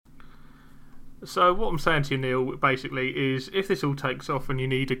So what I'm saying to you, Neil, basically is if this all takes off and you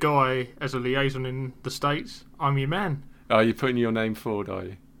need a guy as a liaison in the States, I'm your man. Are you putting your name forward, are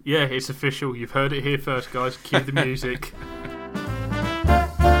you? Yeah, it's official. You've heard it here first, guys. Cue the music.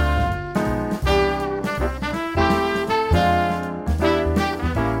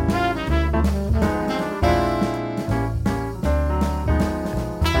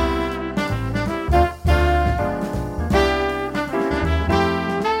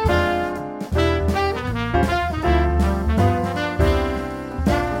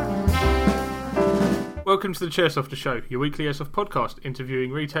 Welcome to the Chairsofter Show, your weekly Airsoft podcast,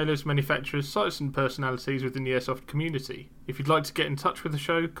 interviewing retailers, manufacturers, sites and personalities within the Airsoft community. If you'd like to get in touch with the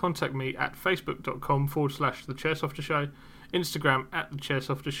show, contact me at facebook.com/The Chairsofter Show, Instagram at The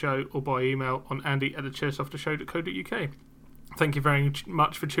Chairsofter Show, or by email on andy@thechairsoftershow.co.uk. Thank you very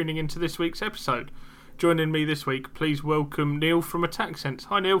much for tuning in to this week's episode. Joining me this week, please welcome Neil from Attack Sense.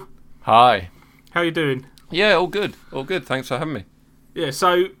 Hi, Neil. Hi. How are you doing? Yeah, all good. All good. Thanks for having me. Yeah,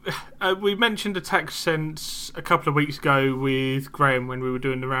 so we mentioned Attack Sense a couple of weeks ago with Graham when we were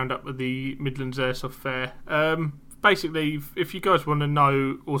doing the roundup of the Midlands Airsoft Fair. Basically, if you guys want to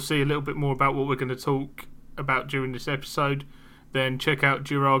know or see a little bit more about what we're going to talk about during this episode, then check out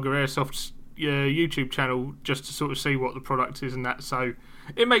Duraga Airsoft's YouTube channel just to sort of see what the product is and that. So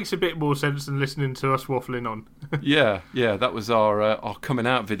it makes a bit more sense than listening to us waffling on. yeah, that was our coming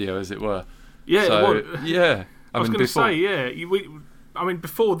out video, as it were. Yeah, so, yeah. I was going to say, yeah.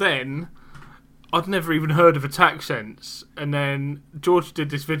 Before then, I'd never even heard of Attack Sense, and then George did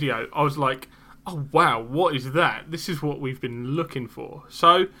this video. I was like, oh wow, what is that? This is what we've been looking for.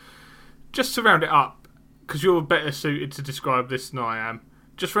 So, just to round it up, because you're better suited to describe this than I am,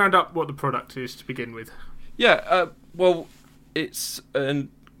 just round up what the product is to begin with. Yeah, it's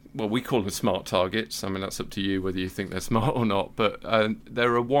we call them smart targets. I mean, that's up to you whether you think they're smart or not, but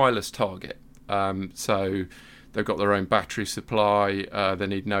they're a wireless target. So they've got their own battery supply. They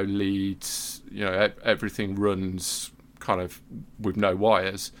need no leads. You know, everything runs kind of with no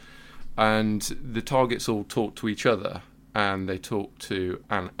wires, and the targets all talk to each other, and they talk to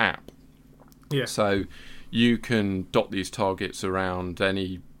an app. Yeah. So you can dot these targets around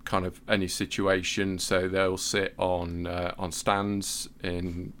any situation. So they'll sit on stands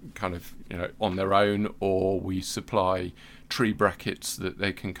in kind of on their own, or we supply tree brackets that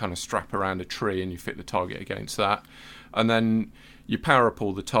they can kind of strap around a tree and you fit the target against that, and then you power up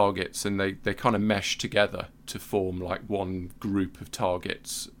all the targets and they kind of mesh together to form like one group of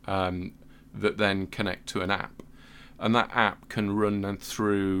targets that then connect to an app, and that app can run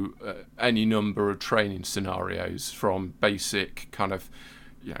through any number of training scenarios, from basic kind of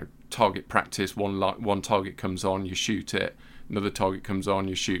target practice. One target comes on, you shoot it. Another target comes on,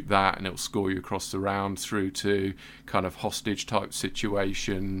 you shoot that, and it'll score you across the round, through to kind of hostage type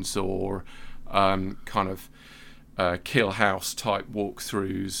situations, or kill house type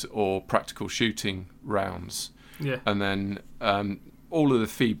walkthroughs, or practical shooting rounds. Yeah. And then all of the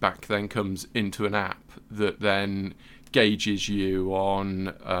feedback then comes into an app that then gauges you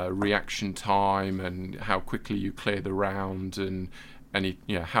on reaction time and how quickly you clear the round, and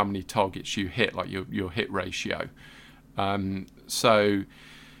how many targets you hit, like your hit ratio. So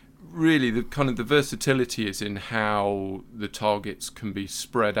really the versatility is in how the targets can be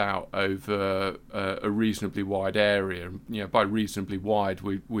spread out over a reasonably wide area. By reasonably wide,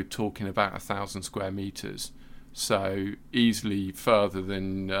 we're talking about 1,000 square meters. So easily further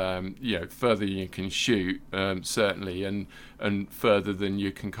than further you can shoot, certainly, and further than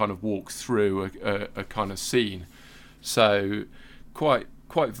you can kind of walk through a kind of scene. So quite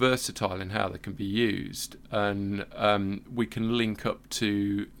versatile in how they can be used, and we can link up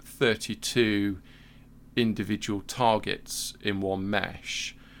to 32 individual targets in one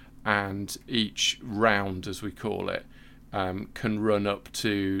mesh, and each round, as we call it, can run up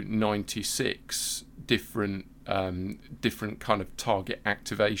to 96 different kind of target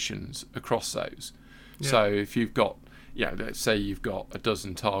activations across those. Yeah. So if you've got, let's say you've got a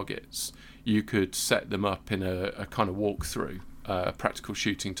dozen targets, you could set them up in a kind of walkthrough, a practical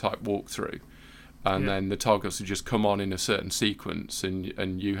shooting type walkthrough, and then the targets will just come on in a certain sequence,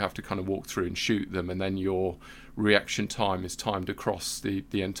 and you have to kind of walk through and shoot them, and then your reaction time is timed across the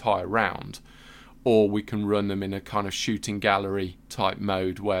entire round. Or we can run them in a kind of shooting gallery type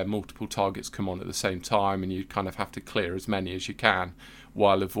mode, where multiple targets come on at the same time, and you kind of have to clear as many as you can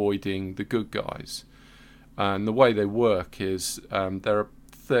while avoiding the good guys. And the way they work is they're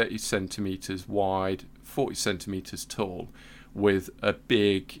 30 centimeters wide, 40 centimeters tall, with a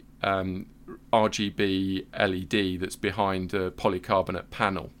big RGB LED that's behind a polycarbonate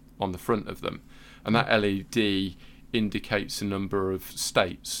panel on the front of them. And that LED indicates a number of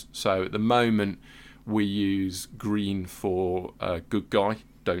states. So at the moment, we use green for good guy,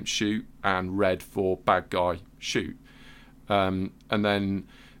 don't shoot, and red for bad guy, shoot. And then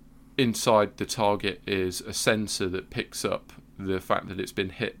inside the target is a sensor that picks up the fact that it's been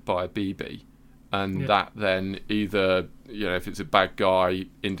hit by a BB. And that then either, if it's a bad guy,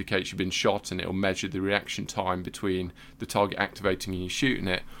 indicates you've been shot, and it'll measure the reaction time between the target activating and you shooting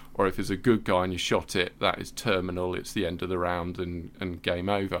it. Or if it's a good guy and you shot it, that is terminal, it's the end of the round and game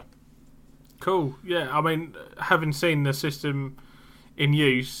over. Cool, yeah. I mean, having seen the system in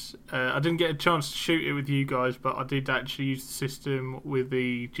use, I didn't get a chance to shoot it with you guys, but I did actually use the system with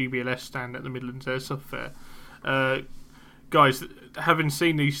the GBLS stand at the Midlands Airsoft Fair. Guys, having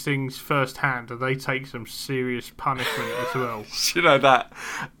seen these things firsthand, they take some serious punishment as well. You know that?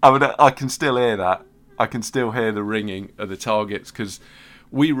 I mean, I can still hear that. I can still hear the ringing of the targets, because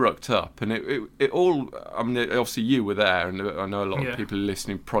we rucked up, and it all. I mean, obviously you were there, and I know a lot of people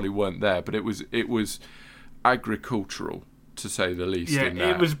listening probably weren't there, but it was agricultural, to say the least. Yeah, in that.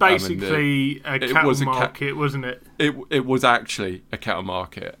 it was basically a cattle market, wasn't it? It was actually a cattle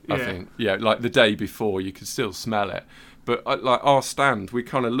market. I think. Yeah, like the day before, you could still smell it. But like our stand, we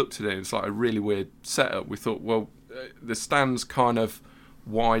kind of looked at it, and it's like a really weird setup. We thought, well, the stand's kind of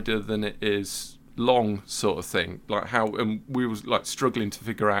wider than it is long, sort of thing. Like how, and we was like struggling to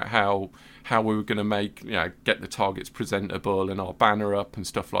figure out how we were going to make, get the targets presentable and our banner up and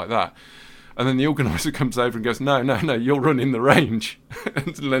stuff like that. And then the organizer comes over and goes, no, you're running the range.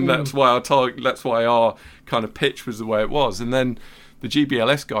 And then that's why our kind of pitch was the way it was. And then the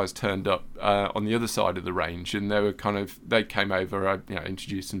GBLS guys turned up on the other side of the range, and they came over,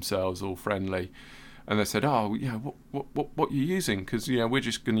 introduced themselves, all friendly, and they said, what are you using? Because we're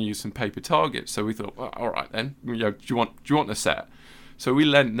just going to use some paper targets. So we thought, well, all right then, do you want a set? So we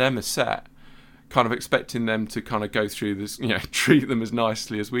lent them a set, kind of expecting them to kind of go through this, treat them as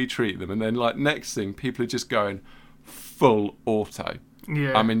nicely as we treat them, and then like next thing, people are just going full auto.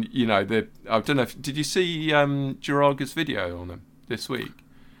 Yeah. I mean, I don't know. Did you see Jiraga's video on them this week?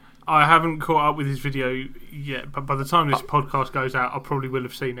 I haven't caught up with his video yet, but by the time this podcast goes out, I probably will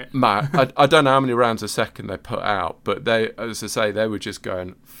have seen it. Matt, I don't know how many rounds a second they put out, but they, as I say, they were just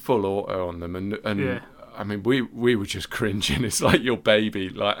going full auto on them, and I mean, we were just cringing. It's like your baby,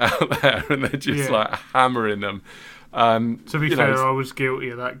 like out there, and they're just like hammering them. To be fair, I was guilty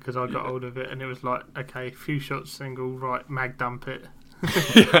of that because I got hold of it, and it was like, okay, few shots single, right, mag dump it.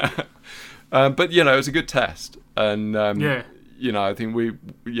 But it was a good test, and I think we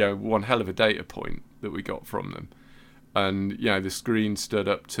one hell of a data point that we got from them, and the screen stood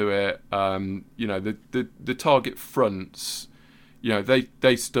up to it. The target fronts,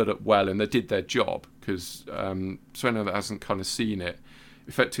 they stood up well, and they did their job, because so anyone that hasn't kind of seen it,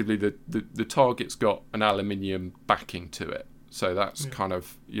 effectively the target's got an aluminium backing to it, so that's kind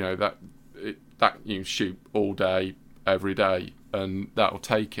of that you can shoot all day every day, and that'll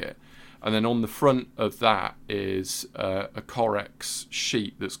take it. And then on the front of that is a Corex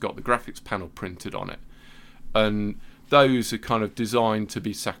sheet that's got the graphics panel printed on it. And those are kind of designed to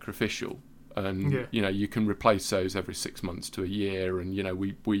be sacrificial. And, you can replace those every 6 months to a year. And,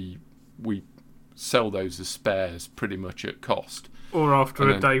 we sell those as spares pretty much at cost. Or after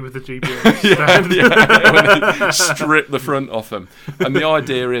a day with the GBLS stand. Strip the front off them. And the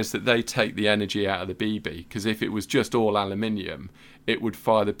idea is that they take the energy out of the BB, because if it was just all aluminium, it would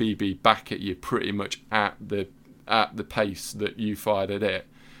fire the BB back at you pretty much at the pace that you fired at it.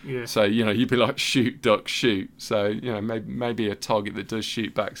 Yeah. So you'd be like, shoot, duck, shoot. So maybe a target that does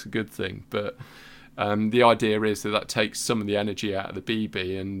shoot back's a good thing, but the idea is that takes some of the energy out of the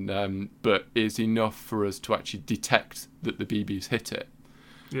BB, and but is enough for us to actually detect that the BB's hit it.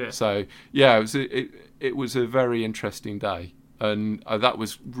 Yeah. So it was a very interesting day, and that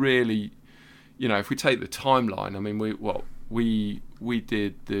was really, if we take the timeline, I mean, we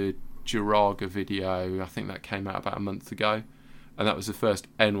did the Jiraga video. I think that came out about a month ago, and that was the first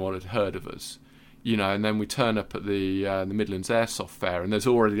anyone had heard of us. And then we turn up at the Midlands Airsoft Fair, and there's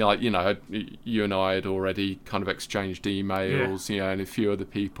already you and I had already kind of exchanged emails, and a few other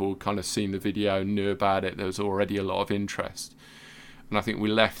people kind of seen the video and knew about it. There was already a lot of interest, and I think we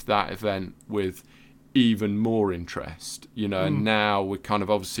left that event with even more interest, and now we're kind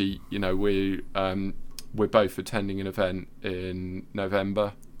of obviously, we're both attending an event in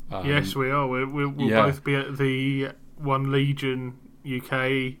November. Yes, we are. We'll both be at the One Legion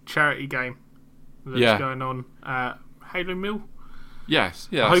UK charity game that's going on at Halo Mill. Yes,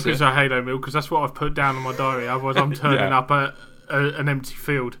 yeah. I hope it's a Halo Mill, because that's what I've put down on my diary. Otherwise, I'm turning up at an empty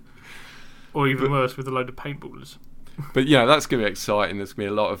field, or even worse, with a load of paintballers. But that's going to be exciting. There's going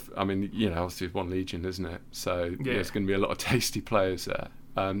to be a lot of, obviously it's one Legion, isn't it? So there's going to be a lot of tasty players there.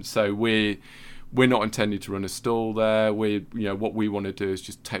 So we're not intending to run a stall there. What we want to do is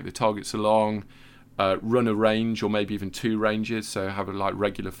just take the targets along, run a range or maybe even 2 ranges. So have a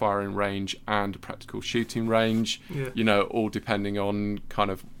regular firing range and a practical shooting range. All depending on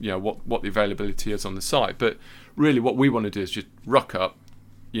kind of what the availability is on the site. But really, what we want to do is just rock up,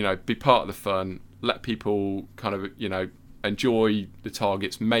 be part of the fun. Let people kind of, enjoy the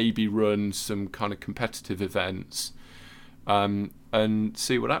targets, maybe run some kind of competitive events, and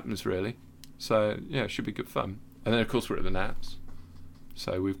see what happens, really. So, it should be good fun. And then, of course, we're at the Nats.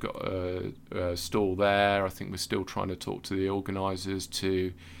 So we've got a stall there. I think we're still trying to talk to the organisers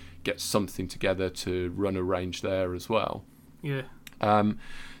to get something together to run a range there as well. Yeah.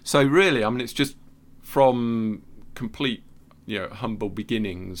 So really, it's just from complete humble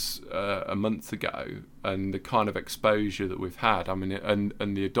beginnings a month ago, and the kind of exposure that we've had, and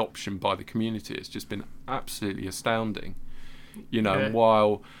the adoption by the community, it's just been absolutely astounding. And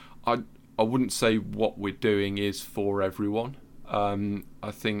while I wouldn't say what we're doing is for everyone,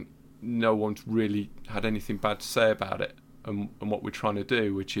 I think no one's really had anything bad to say about it and what we're trying to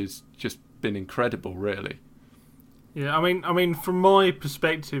do, which is just been incredible, really. Yeah, I mean, from my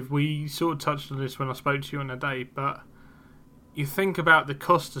perspective, we sort of touched on this when I spoke to you on the day, but you think about the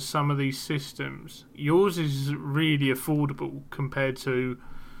cost of some of these systems. Yours is really affordable compared to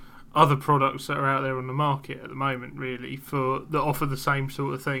other products that are out there on the market at the moment, really, that offer the same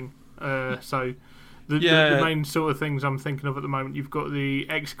sort of thing. So the main sort of things I'm thinking of at the moment, you've got the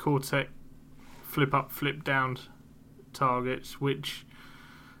X-Cortec flip up, flip down targets, which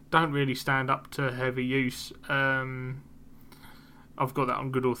don't really stand up to heavy use. I've got that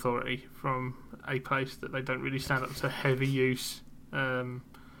on good authority from a place that they don't really stand up to heavy use. And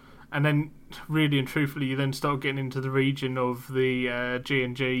then, really and truthfully, you then start getting into the region of the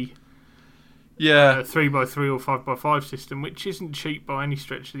G&G 3x3 or 5x5 system, which isn't cheap by any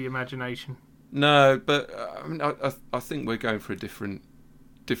stretch of the imagination. No, but I think we're going for a different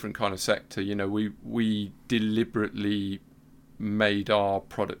kind of sector. We deliberately made our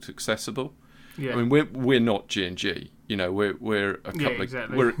product accessible. Yeah. We're not G&G. We're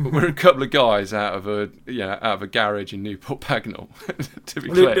a couple of guys out of a garage in Newport Pagnell. To be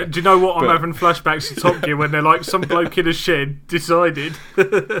clear. Do you know what? I'm having flashbacks to Top Gear when they're like, some bloke in a shed decided.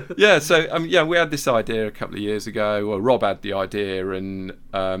 Yeah. So we had this idea a couple of years ago. Well, Rob had the idea, and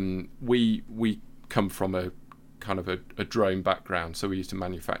we come from a kind of a drone background, so we used to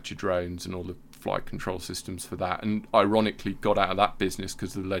manufacture drones and all the flight control systems for that, and ironically got out of that business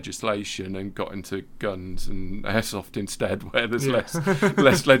because of the legislation and got into guns and airsoft instead, where there's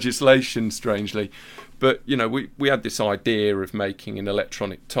less legislation, strangely. But we had this idea of making an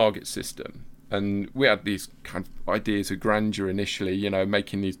electronic target system, and we had these kind of ideas of grandeur initially,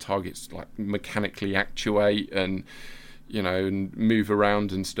 making these targets mechanically actuate and and move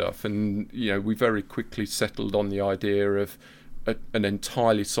around and stuff, and we very quickly settled on the idea of an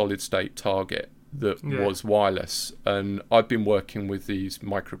entirely solid state target that was wireless. And I've been working with these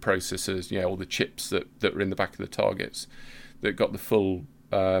microprocessors, all the chips that are in the back of the targets that got the full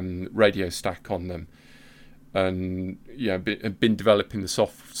radio stack on them, and been developing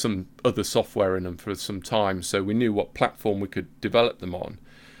some other software in them for some time, so we knew what platform we could develop them on,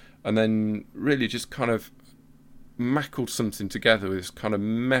 and then really just kind of mackled something together with this kind of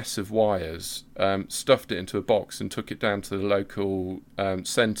mess of wires, stuffed it into a box and took it down to the local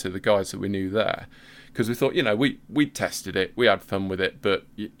centre, the guys that we knew there, because we thought, we tested it, we had fun with it, but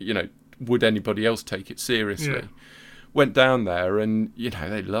would anybody else take it seriously? Went down there and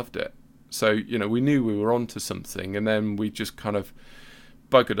they loved it, so we knew we were onto something, and then we just kind of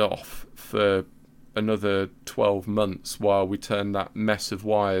buggered off for another 12 months while we turned that mess of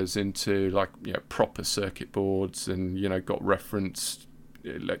wires into proper circuit boards, and got reference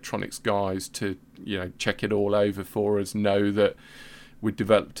electronics guys to check it all over for us, know that we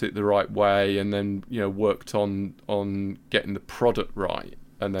developed it the right way, and then worked on getting the product right,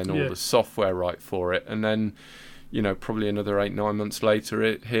 and then all the software right for it, and then probably another 8-9 months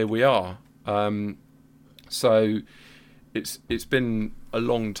later here we are. So it's been a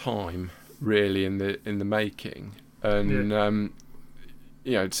long time, really, in the making, and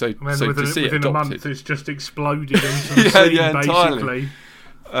so to see it adopted, within a month, it's just exploded into the scene, basically.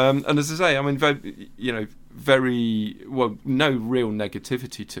 And as I say, very well, no real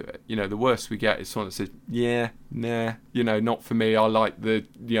negativity to it. The worst we get is someone that says, not for me. I like the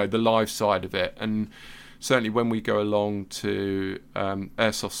live side of it, and certainly when we go along to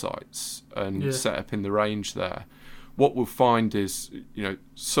airsoft sites and set up in the range there, what we'll find is,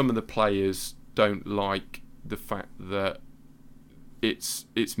 some of the players don't like the fact that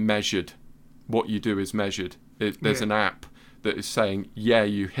it's measured. What you do is measured. There's an app that is saying, yeah,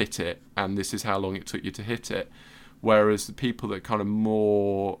 you hit it, and this is how long it took you to hit it. Whereas the people that kind of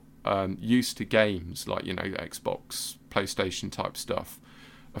more used to games, like, you know, Xbox, PlayStation type stuff,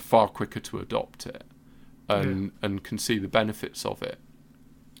 are far quicker to adopt it and can see the benefits of it.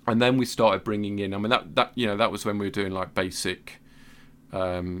 And then we started bringing in, I mean, that was when we were doing like basic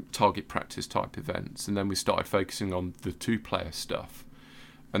target practice type events, and then we started focusing on the 2-player stuff,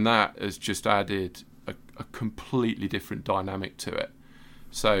 and that has just added a completely different dynamic to it.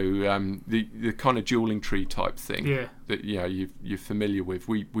 So the kind of dueling tree type thing that you're familiar with,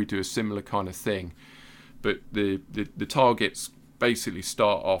 we do a similar kind of thing, but the targets basically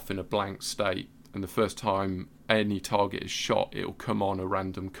start off in a blank state, and the first time any target is shot, it'll come on a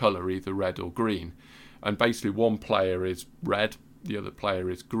random colour, either red or green, and basically one player is red, the other player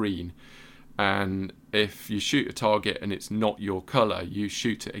is green, and if you shoot a target and it's not your colour, you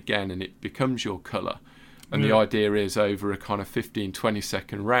shoot it again and it becomes your colour. And the idea is, over a kind of 15-20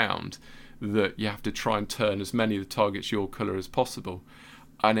 second round, that you have to try and turn as many of the targets your colour as possible.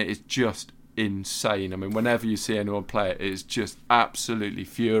 And it is just insane. I mean, whenever you see anyone play it, it's just absolutely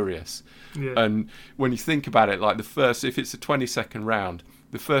furious. Yeah. And when you think about it, like if it's a 20 second round,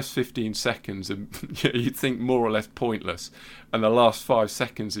 the first 15 seconds are, you'd think, more or less pointless. And the last 5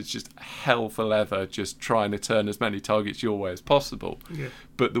 seconds is just hell for leather, just trying to turn as many targets your way as possible. Yeah.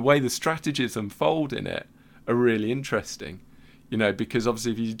 But the way the strategies unfold in it are really interesting, you know, because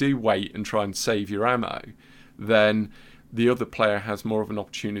obviously if you do wait and try and save your ammo, then the other player has more of an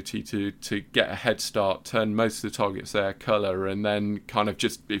opportunity to get a head start, turn most of the targets their colour, and then kind of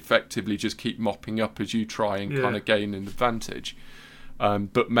just effectively just keep mopping up as you try and kind of gain an advantage,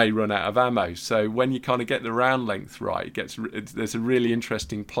 but may run out of ammo. So when you kind of get the round length right, there's a really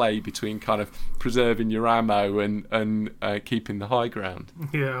interesting play between kind of preserving your ammo and keeping the high ground.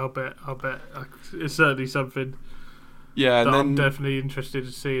 Yeah, I'll bet. It's certainly something that I'm definitely interested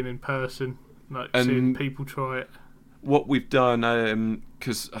in seeing in person, like seeing people try it. What we've done,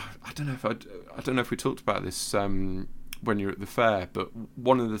 because I don't know if we talked about this when you were at the fair, but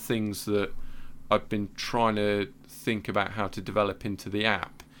one of the things that I've been trying to think about how to develop into the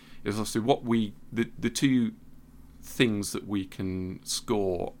app is obviously the two things that we can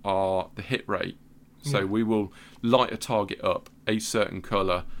score are the hit rate. So we will light a target up a certain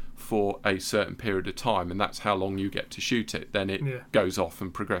colour for a certain period of time, and that's how long you get to shoot it. Then it goes off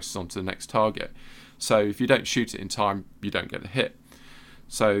and progresses on to the next target. So if you don't shoot it in time, you don't get the hit.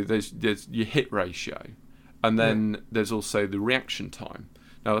 So there's your hit ratio, and then there's also the reaction time.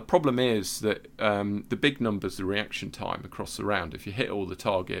 Now the problem is that the big number's the reaction time across the round. If you hit all the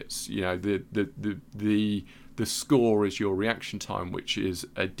targets, you know, the score is your reaction time, which is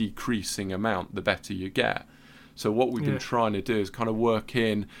a decreasing amount the better you get. So what we've been trying to do is kind of work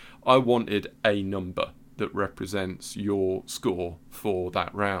in, I wanted a number that represents your score for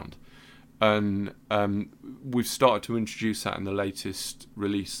that round. And we've started to introduce that in the latest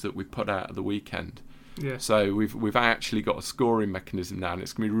release that we put out at the weekend. Yeah. So we've actually got a scoring mechanism now, and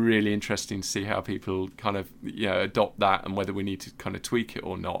it's going to be really interesting to see how people kind of adopt that and whether we need to kind of tweak it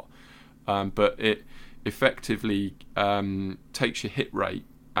or not. But it effectively takes your hit rate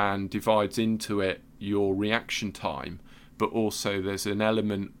and divides into it your reaction time, but also there's an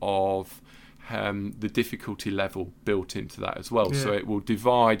element of the difficulty level built into that as well. So it will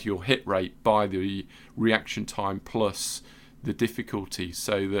divide your hit rate by the reaction time plus the difficulty,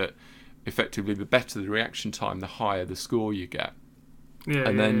 so that effectively the better the reaction time, the higher the score you get.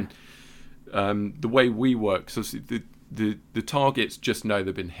 Then the way we work, so the targets just know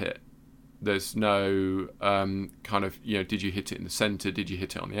they've been hit. There's no kind of, did you hit it in the centre, did you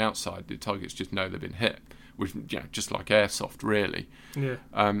hit it on the outside? The targets just know they've been hit, which just like airsoft really.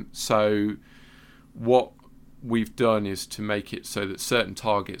 So what we've done is to make it so that certain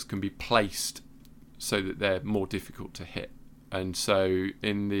targets can be placed so that they're more difficult to hit. And so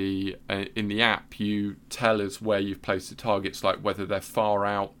in the app, you tell us where you've placed the targets, like whether they're far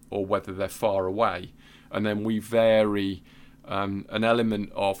out or whether they're far away, and then we vary an element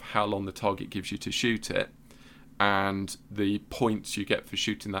of how long the target gives you to shoot it, and the points you get for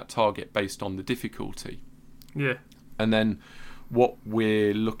shooting that target based on the difficulty. And then what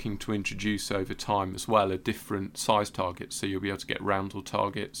we're looking to introduce over time as well are different size targets. So you'll be able to get roundel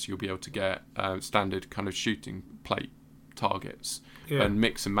targets, you'll be able to get standard kind of shooting plate targets, and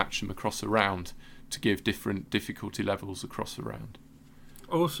mix and match them across a round to give different difficulty levels across the round.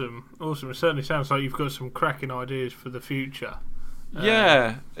 Awesome. It certainly sounds like you've got some cracking ideas for the future.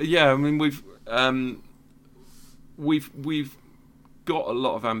 I mean, we've got a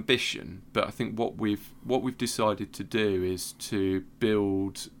lot of ambition, but I think what we've decided to do is to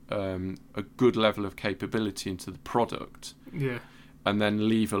build a good level of capability into the product, and then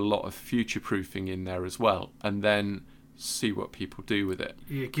leave a lot of future proofing in there as well, and then see what people do with it.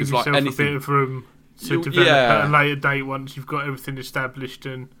 Yeah, give yourself a bit of room to develop at a later date once you've got everything established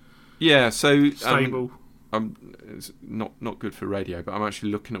and stable. It's not good for radio, but I'm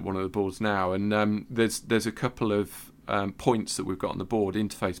actually looking at one of the boards now, and there's a couple of points that we've got on the board,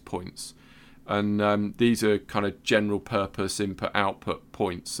 interface points, and these are kind of general purpose input-output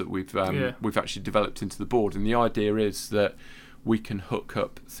points that we've actually developed into the board, and the idea is that we can hook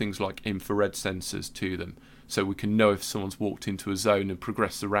up things like infrared sensors to them, so we can know if someone's walked into a zone and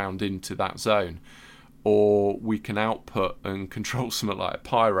progressed around into that zone, or we can output and control something like a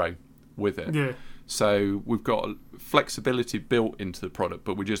pyro with it. Yeah. So we've got flexibility built into the product,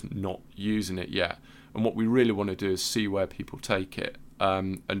 but we're just not using it yet. And what we really want to do is see where people take it,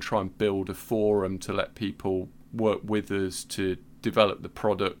 and try and build a forum to let people work with us to develop the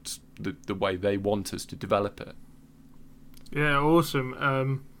product the way they want us to develop it. Yeah, awesome.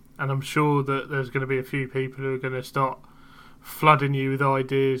 And I'm sure that there's going to be a few people who are going to start flooding you with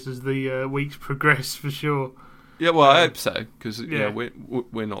ideas as the weeks progress, for sure. Yeah, well, I hope so, because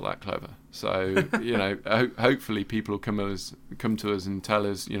we're not that clever. So hopefully people will come to us and tell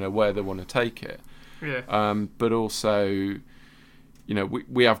us where they want to take it. Yeah. But also,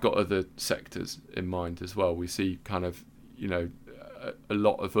 we have got other sectors in mind as well. We see kind of a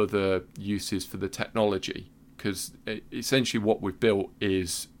lot of other uses for the technology, because essentially what we've built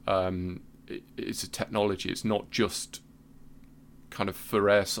is it's a technology. It's not just kind of for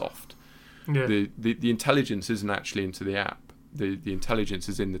airsoft. Yeah. The intelligence isn't actually into the app. The intelligence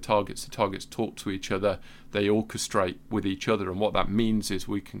is in the targets. The targets talk to each other. They orchestrate with each other, and what that means is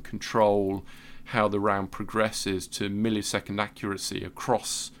we can control how the round progresses to millisecond accuracy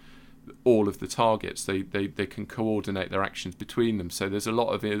across all of the targets. They can coordinate their actions between them. So there's a lot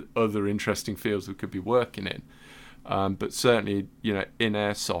of other interesting fields we could be working in. But certainly, in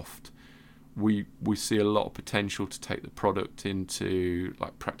airsoft, we see a lot of potential to take the product into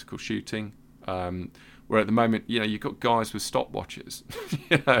like practical shooting. Where at the moment, you've got guys with stopwatches,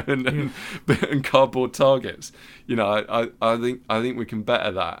 and cardboard targets. I think we can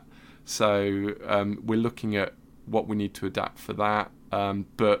better that. So we're looking at what we need to adapt for that.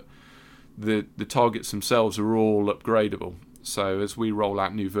 But the targets themselves are all upgradable. So as we roll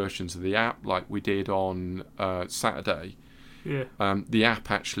out new versions of the app, like we did on Saturday, the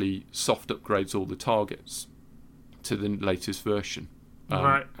app actually soft upgrades all the targets to the latest version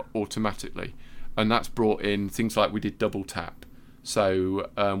automatically. And that's brought in things like we did double tap. So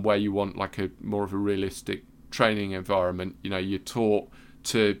where you want like a more of a realistic training environment, you're taught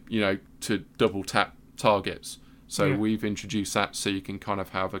to double tap targets. So we've introduced that so you can kind of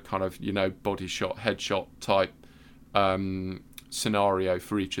have a kind of body shot, headshot type scenario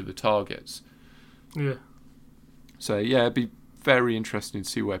for each of the targets. Yeah. So it'd be very interesting to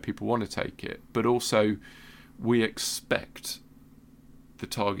see where people want to take it, but also we expect the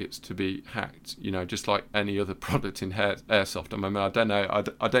targets to be hacked, just like any other product in airsoft. I mean, I don't know,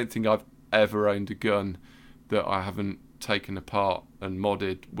 I don't think I've ever owned a gun that I haven't taken apart and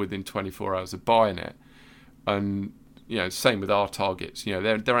modded within 24 hours of buying it. And same with our targets.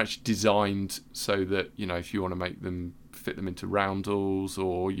 They're actually designed so that if you want to make them fit them into roundels,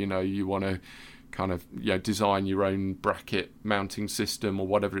 or you want to kind of design your own bracket mounting system or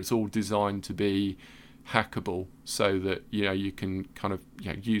whatever, it's all designed to be hackable so that you can kind of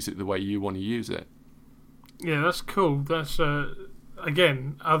use it the way you want to use it. Yeah, that's cool. That's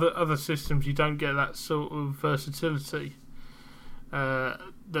again, other systems you don't get that sort of versatility,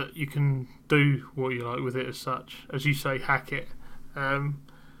 that you can do what you like with it, as such, as you say, hack it.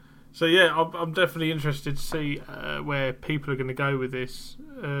 So yeah, I'm definitely interested to see where people are going to go with this.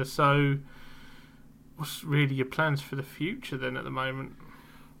 So what's really your plans for the future then at the moment?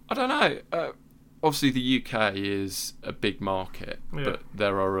 I don't know. Obviously the UK is a big market, but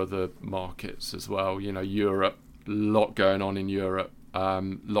there are other markets as well. Europe, a lot going on in Europe,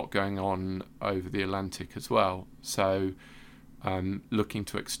 lot going on over the Atlantic as well. So looking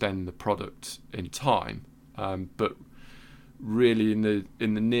to extend the product in time, but really in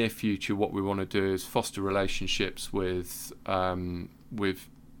the near future, what we want to do is foster relationships with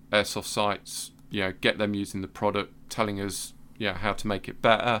airsoft sites. Get them using the product, telling us how to make it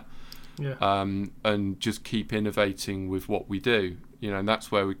better. And just keep innovating with what we do, and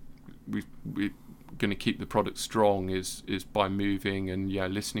that's where we're going to keep the product strong is by moving and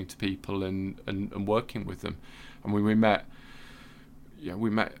listening to people and working with them. And when we met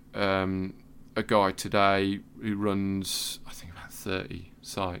a guy today who runs I think about 30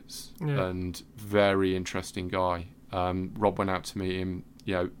 sites, Yeah. and very interesting guy. Rob went out to meet him.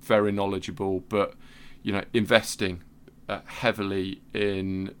 Very knowledgeable, but investing heavily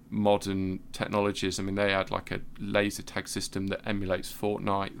in modern technologies. I mean, they had like a laser tag system that emulates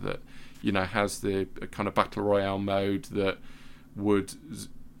Fortnite, that has the kind of battle royale mode that would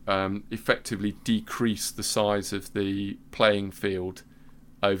effectively decrease the size of the playing field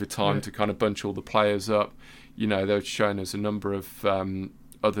over time to kind of bunch all the players up. They've shown us a number of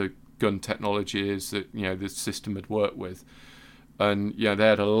other gun technologies that the system had worked with. And they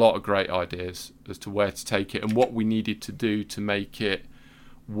had a lot of great ideas as to where to take it and what we needed to do to make it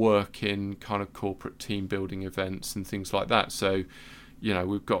work in kind of corporate team building events and things like that. So,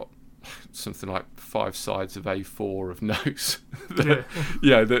 we've got something like 5 sides of A4 of notes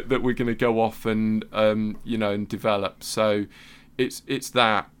that we're going to go off and and develop. So it's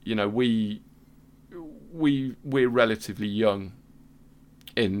that we're relatively young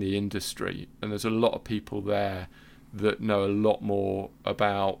in the industry, and there's a lot of people there that know a lot more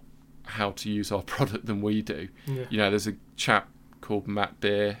about how to use our product than we do. There's a chap called Matt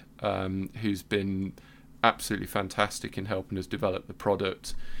Beer who's been absolutely fantastic in helping us develop the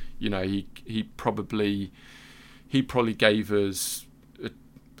product. He probably gave us a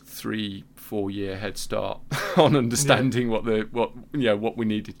 3-4 year head start on understanding what we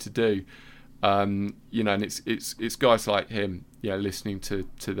needed to do. And it's guys like him, listening to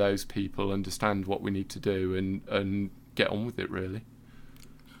those people, understand what we need to do and get on with it, really.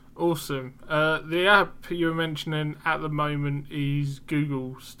 Awesome. The app you were mentioning at the moment is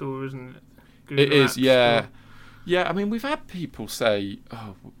Google Store, isn't it? Google It is, yeah. Store. Yeah, I mean, we've had people say,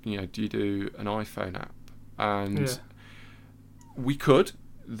 "Oh, do you do an iPhone app?" And we could.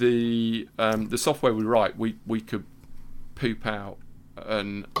 The software we write, we could poop out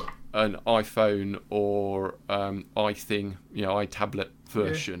an iPhone or iThing, iTablet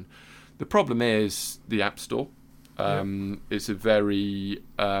version. The problem is the App Store. It's a very,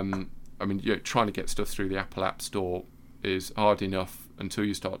 trying to get stuff through the Apple App Store is hard enough until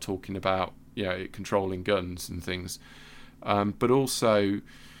you start talking about it controlling guns and things. But also,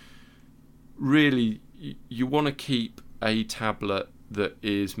 really, you want to keep a tablet that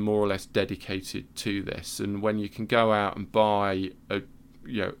is more or less dedicated to this. And when you can go out and buy a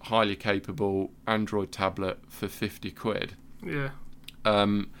highly capable Android tablet for 50 quid, it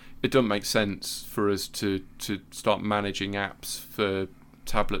doesn't make sense for us to start managing apps for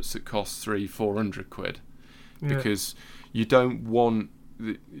tablets that cost 300-400 quid, because you don't want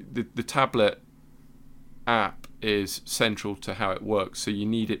the tablet app is central to how it works, so you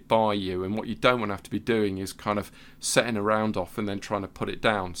need it by you, and what you don't want to have to be doing is kind of setting a round off and then trying to put it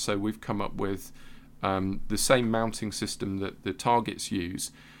down. So we've come up with the same mounting system that the targets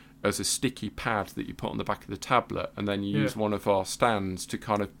use as a sticky pad that you put on the back of the tablet, and then you use one of our stands to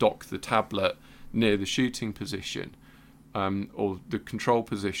kind of dock the tablet near the shooting position or the control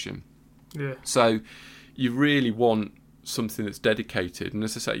position. So you really want something that's dedicated, and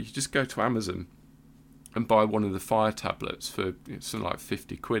as I say, you just go to Amazon and buy one of the Fire tablets for something like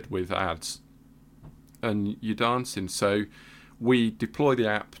 50 quid with ads, and you're dancing. So we deploy the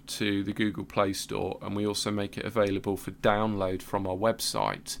app to the Google Play Store, and we also make it available for download from our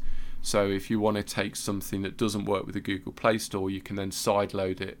website. So if you want to take something that doesn't work with the Google Play Store, you can then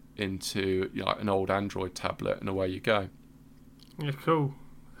sideload it into an old Android tablet, and away you go. Yeah, cool.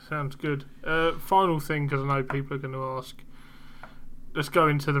 Sounds good. Final thing, because I know people are going to ask. Let's go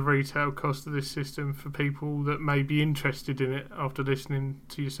into the retail cost of this system for people that may be interested in it after listening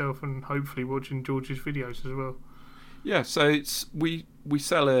to yourself and hopefully watching George's videos as well. Yeah, so we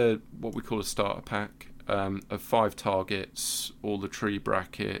sell what we call a starter pack of 5 targets, all the tree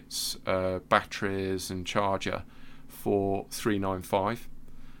brackets, batteries and charger for $395.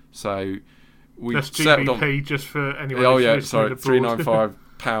 So we that's GBP just for anyone. Oh yeah, sorry,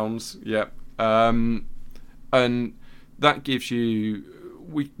 £395. Yeah, and that gives you.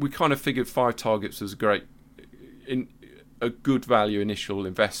 We kind of figured 5 targets was a good value initial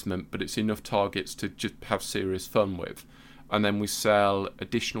investment, but it's enough targets to just have serious fun with. And then we sell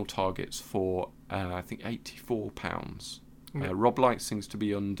additional targets for I think £84. Rob likes things to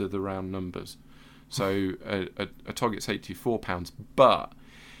be under the round numbers, so a target's £84. But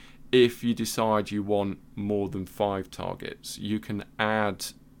if you decide you want more than 5 targets, you can add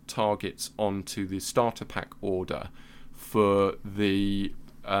targets onto the starter pack order for the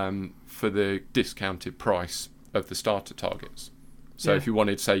discounted price of the starter targets. So if you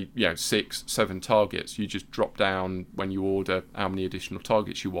wanted, say, 6-7 targets, you just drop down when you order how many additional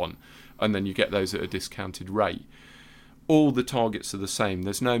targets you want, and then you get those at a discounted rate. all the targets are the same.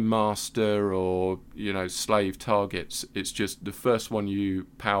 There's no master or slave targets. It's just the first one you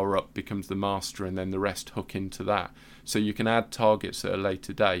power up becomes the master, and then the rest hook into that. So you can add targets at a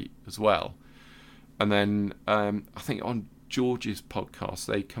later date as well. And then I think on George's podcast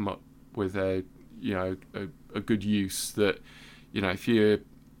they come up with a good use that if you're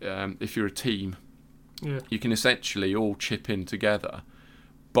a team, you can essentially all chip in together,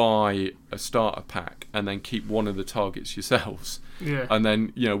 buy a starter pack, and then keep one of the targets yourselves. Yeah. And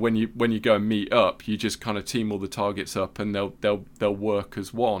then when you go and meet up, you just kind of team all the targets up, and they'll work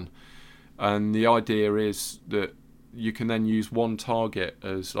as one. And the idea is that you can then use one target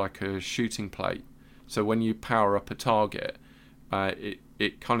as like a shooting plate. So when you power up a target,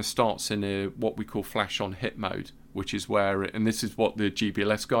 it kind of starts in a what we call flash on hit mode, which is where and this is what the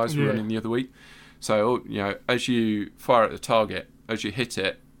GBLS guys were running the other week. So as you fire at the target, as you hit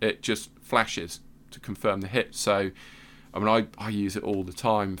it, it just flashes to confirm the hit. So I use it all the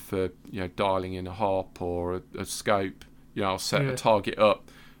time for dialing in a harp or a scope. I'll set a target up.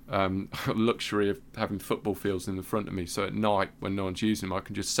 Luxury of having football fields in the front of me, so at night when no one's using them, I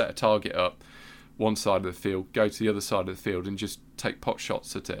can just set a target up one side of the field, go to the other side of the field, and just take pot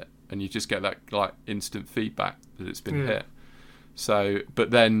shots at it, and you just get that like instant feedback that it's been hit. So,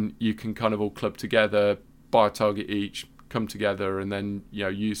 but then you can kind of all club together, buy a target each, come together, and then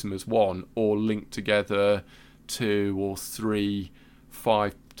use them as one, or link together 2 or 3,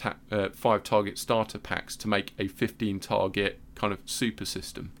 5 target starter packs to make a 15 target kind of super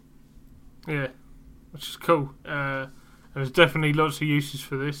system. Yeah, which is cool. There's definitely lots of uses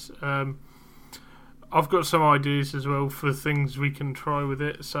for this. I've got some ideas as well for things we can try with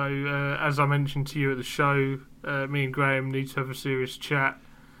it. So, as I mentioned to you at the show, me and Graham need to have a serious chat.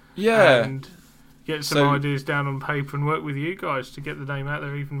 Yeah. And get some ideas down on paper and work with you guys to get the name out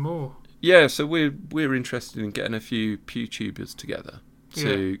there even more. Yeah, so we're interested in getting a few PewTubers together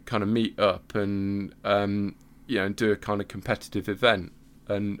to kind of meet up and and do a kind of competitive event.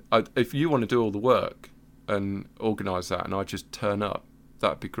 And if you want to do all the work and organise that, and I just turn up,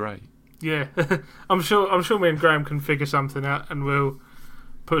 that'd be great. Yeah, I'm sure me and Graham can figure something out, and we'll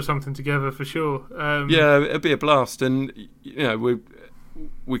put something together for sure. Yeah, it'd be a blast, and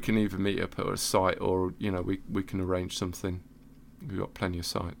we can either meet up at a site, or we can arrange something. We've got plenty of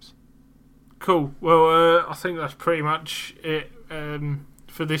sites. Cool. Well, I think that's pretty much it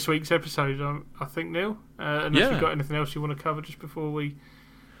for this week's episode. I think, Neil. Unless you've got anything else you want to cover just before we.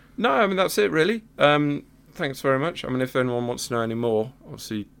 No, that's it really. Thanks very much. If anyone wants to know any more,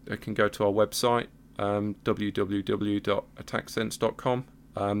 obviously they can go to our website, www.attacksense.com.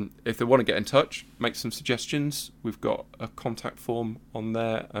 If they want to get in touch, make some suggestions, we've got a contact form on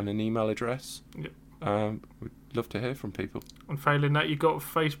there and an email address. Yep. We'd love to hear from people. And failing that, you've got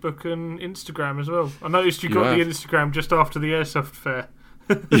Facebook and Instagram as well. I noticed you got the Instagram just after the Airsoft Fair.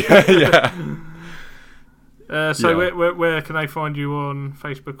 yeah. Where can they find you on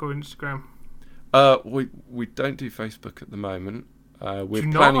Facebook or Instagram? We don't do Facebook at the moment. We're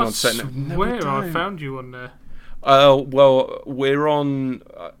planning on setting. Where I found you on there. Well, we're on.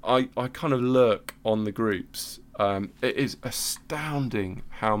 I kind of lurk on the groups. It is astounding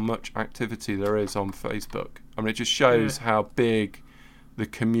how much activity there is on Facebook. It just shows how big the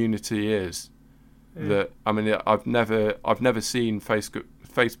community is. Yeah. That I've never seen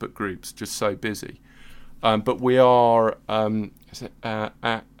Facebook groups just so busy. But we are at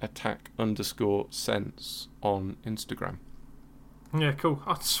attack_sense on Instagram. Yeah, cool.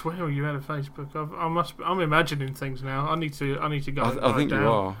 I swear you had a Facebook. I'm imagining things now. I need to go. I think down. You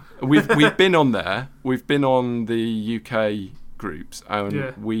are. We've been on there. We've been on the UK groups,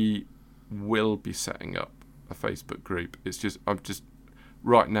 and we will be setting up a Facebook group. It's just I'm just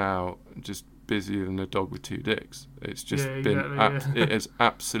right now just busier than a dog with 2 dicks. It's just it has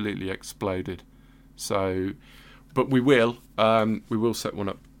absolutely exploded. So, but we will set one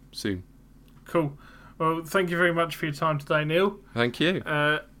up soon. Cool. Well, thank you very much for your time today, Neil. Thank you.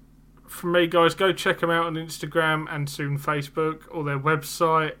 From me, guys, go check them out on Instagram and soon Facebook, or their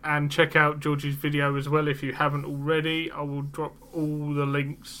website, and check out George's video as well if you haven't already. I will drop all the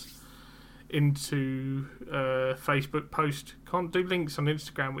links into Facebook post. Can't do links on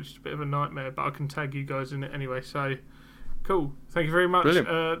Instagram, which is a bit of a nightmare, but I can tag you guys in it anyway, so cool. Thank you very much.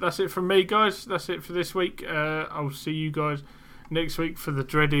 That's it from me, guys. That's it for this week. I'll see you guys next week for the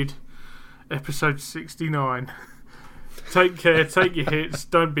dreaded episode 69. Take care, take your hits,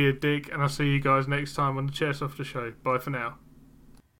 don't be a dick, and I'll see you guys next time on the Chairsofter Show. Bye for now.